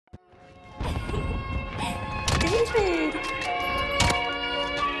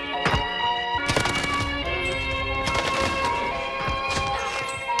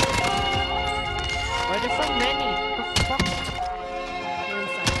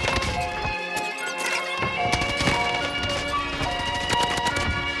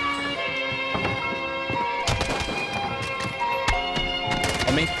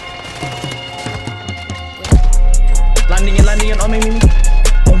me.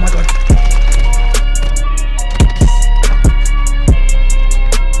 Oh my god.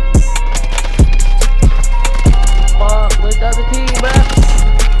 Fuck, where's the other team, bruh?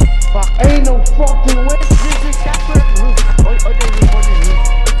 Fuck. Ain't no fucking way. This is separate roof. Oh, there's a fucking roof.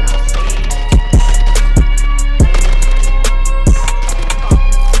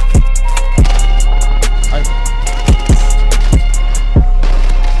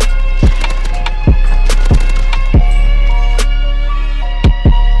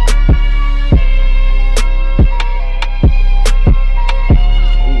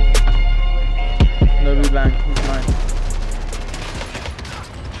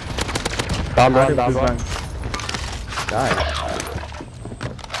 Down one. Die.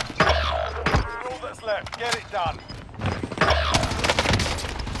 All that's left. Get it done.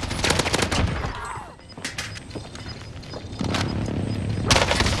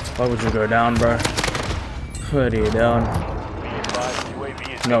 Why would you go down, bro? What are you down?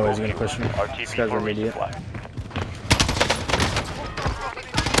 No way he's gonna push me. This guy's an idiot. One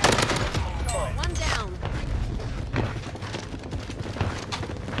down.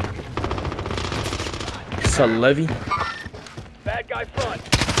 What's up, Levy? Bad guy front.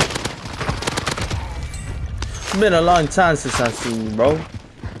 It's been a long time since I've seen you, bro.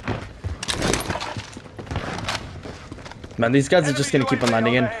 Man, these guys are just gonna keep on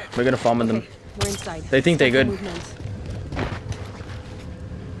landing in. We're gonna farm on them. We're inside. They think they're good. Movement.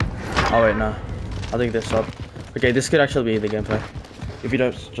 Oh wait, no. I think they're sub. Okay, this could actually be the gameplay. If you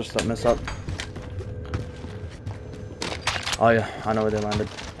don't just don't mess up. Oh yeah, I know where they landed.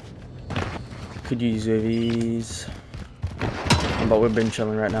 Could use UAVs. But we've been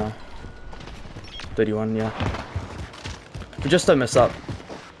chilling right now. 31, yeah. If you just don't mess up.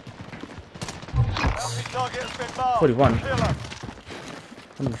 41.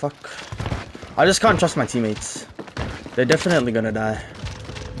 What the fuck? I just can't trust my teammates. They're definitely gonna die.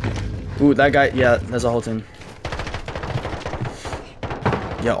 Ooh, that guy, yeah, there's a whole team.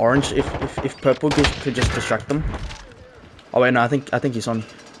 Yeah, orange, if purple could just distract them. Oh wait, no, I think he's on.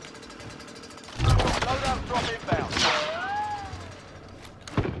 Loadout drop inbound.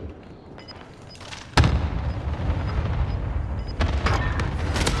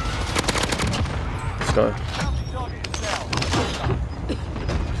 Let's go. Target is down.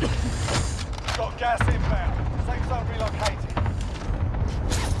 Got gas inbound. Safe zone relocated.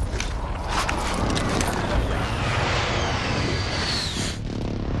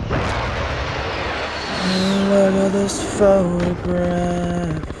 Look at this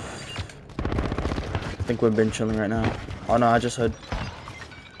photograph. I think we've been chilling right now. Oh no, I just heard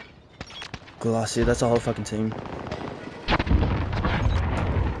Glassy. That's a whole fucking team.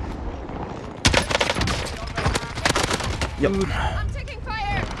 Yep. I'm taking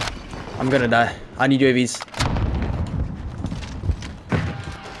fire. I'm gonna die. I need UAVs.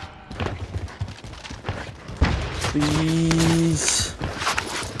 Please.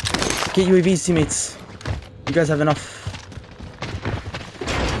 Get UAVs, teammates. You guys have enough.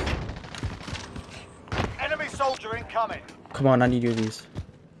 Enemy soldier incoming. Come on, I need UAVs.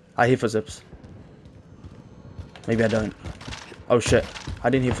 I hear footsteps. Maybe I don't. Oh shit. I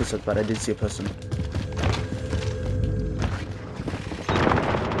didn't hear footsteps, but I did see a person.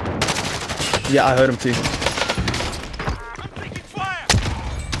 Yeah, I heard him too. I'm taking fire.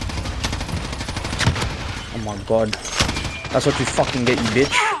 Oh my god. That's what you fucking get, you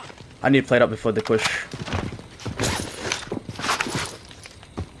bitch. I need to play it up before they push.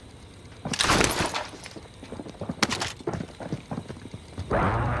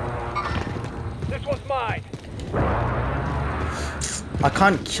 This one's mine. I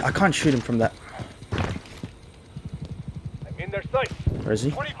can't shoot him from that. I'm in their sight. Where is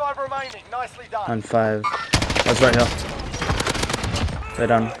he? 25 remaining. Nicely done. And 5. That's right here. They're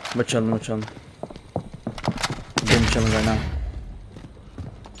done. We're chilling, Been chilling right now.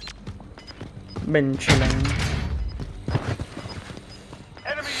 Been chilling.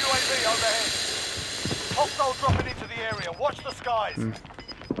 Enemy UAV overhead. Hostile dropping into the area. Watch the skies.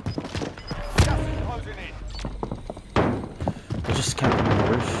 Gas is closing in. They're just camping on the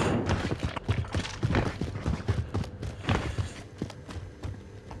roof.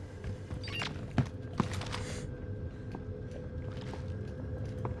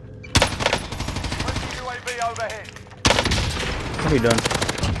 UAV overhead. What are you doing?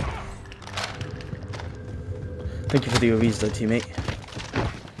 Thank you for the UAVs though, teammate.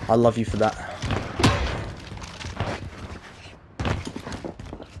 I love you for that. Oh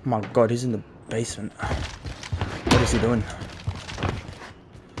my god, he's in the basement. What is he doing?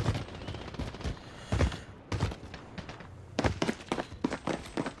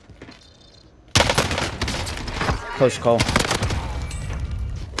 Close call.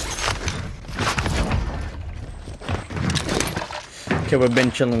 Okay, we've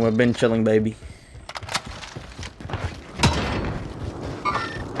been chilling, baby.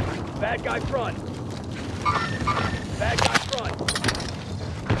 Bad guy front. Bad guy front.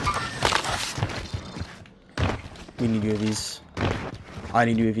 We need UAVs. I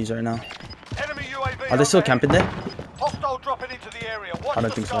need UAVs right now. Enemy UAV. Are they still overhead. camping there? Hostile dropping into the area. Watch I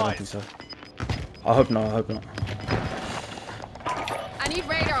don't the think so. I don't skies. think so. I hope not. I hope not. I need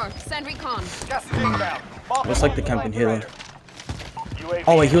radar. Send recon. Gas is inbound. Mark Looks the like the mark. camping here though. UAV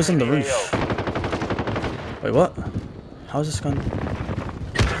Oh wait, he was on the entering roof. AO. Wait, what? How's this gun?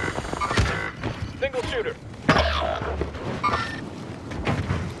 Single shooter.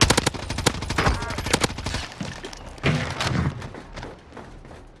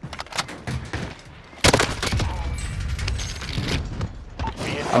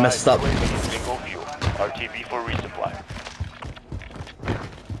 I messed up. Single fuel. RTB for resupply.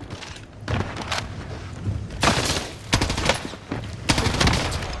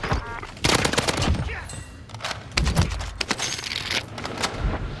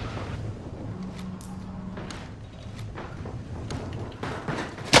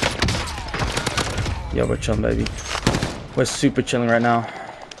 Yeah, we're chilling, baby. We're super chilling right now.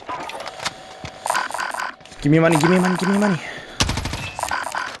 Give me money, give me money, give me money.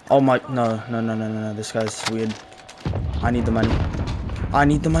 Oh my, no, this guy's weird. I need the money. I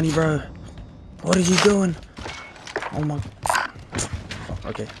need the money, bro. What are you doing? Oh my. Fuck,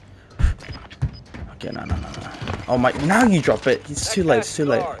 okay. Okay, no. Oh my, now you drop it. It's too late, it's too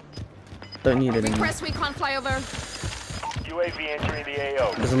late. Don't need it anymore. Request recon flyover. UAV entering the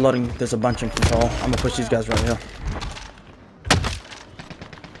AO. There's a bunch in control. I'm gonna push these guys right here.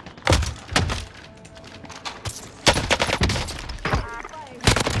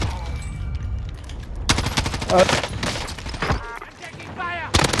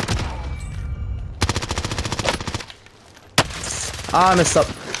 I messed up.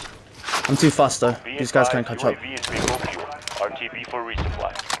 I'm too fast though. These guys can't catch up. UAV is vehicle fuel. RTB for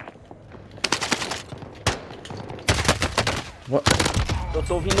resupply. What? Eu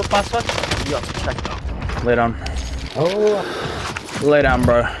tô ouvindo o passo aqui, ó. Tá aqui. Lay down. Oh. Lay down,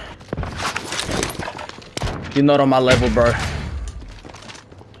 bro. You're not on my level, bro.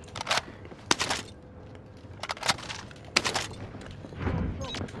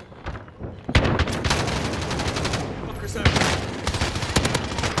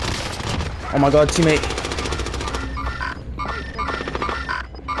 Oh my god, teammate.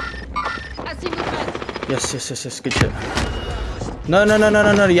 I see movement. Yes. Good shit. No.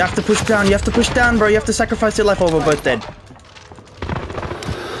 You have to push down. You have to push down, bro. You have to sacrifice your life over both dead.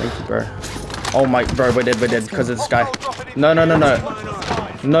 Thank you, bro. Oh my, bro, we're dead because of this guy. No.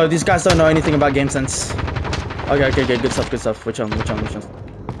 No, these guys don't know anything about game sense. Okay. Good stuff. Which one?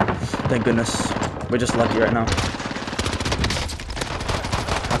 Thank goodness. We're just lucky right now.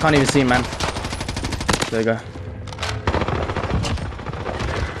 I can't even see him, man. There you go.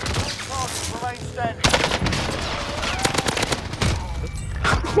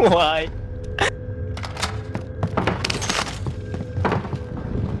 Why?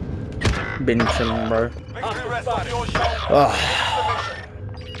 Been chilling, bro. Victory rests on your shoulders. Oh,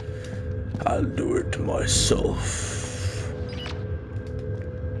 I'll do it myself.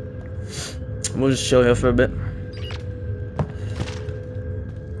 We'll just chill here for a bit.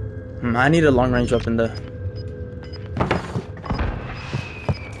 I need a long range weapon there.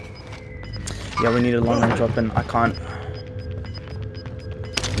 Yeah, we need a long range weapon. I can't.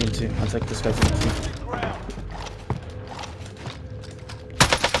 Need to. I'll take this guy's into.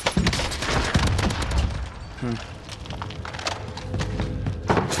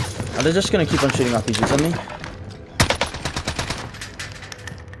 Are they just gonna keep on shooting RPGs on me?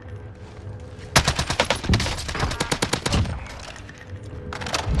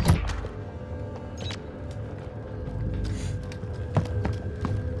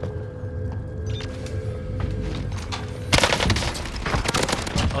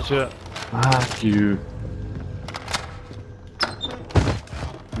 Fuck you.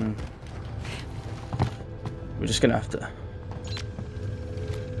 We're just gonna have to.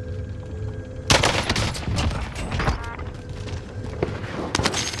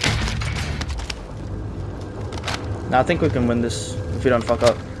 Now I think we can win this if we don't fuck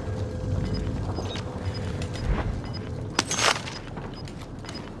up.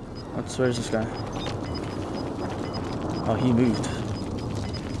 Where is this guy? Oh, he moved.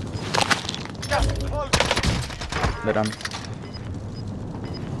 They're done.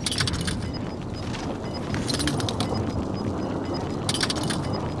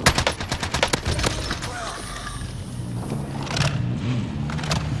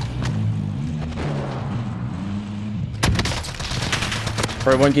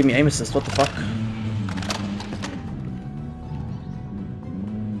 Bro, it won't give me aim assist. What the fuck?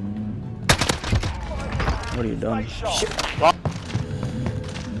 What are you doing? Shit.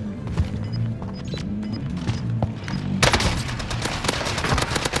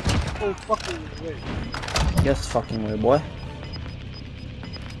 Oh, fucking way. Yes, fucking way, boy.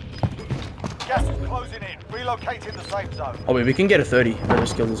 Gas is closing in. Relocating the safe zone. Oh wait, we can get a 30. I'll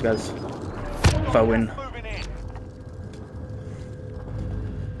just kill these guys. If I win. Moving in.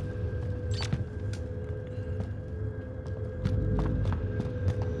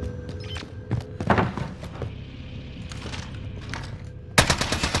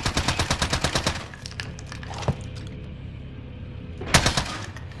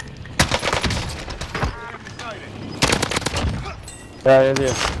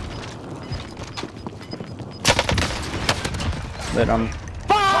 Yeah. But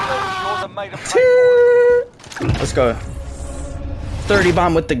Yours have made a play for it. let's go. 30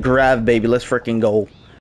 bomb with the grav, baby. Let's freaking go.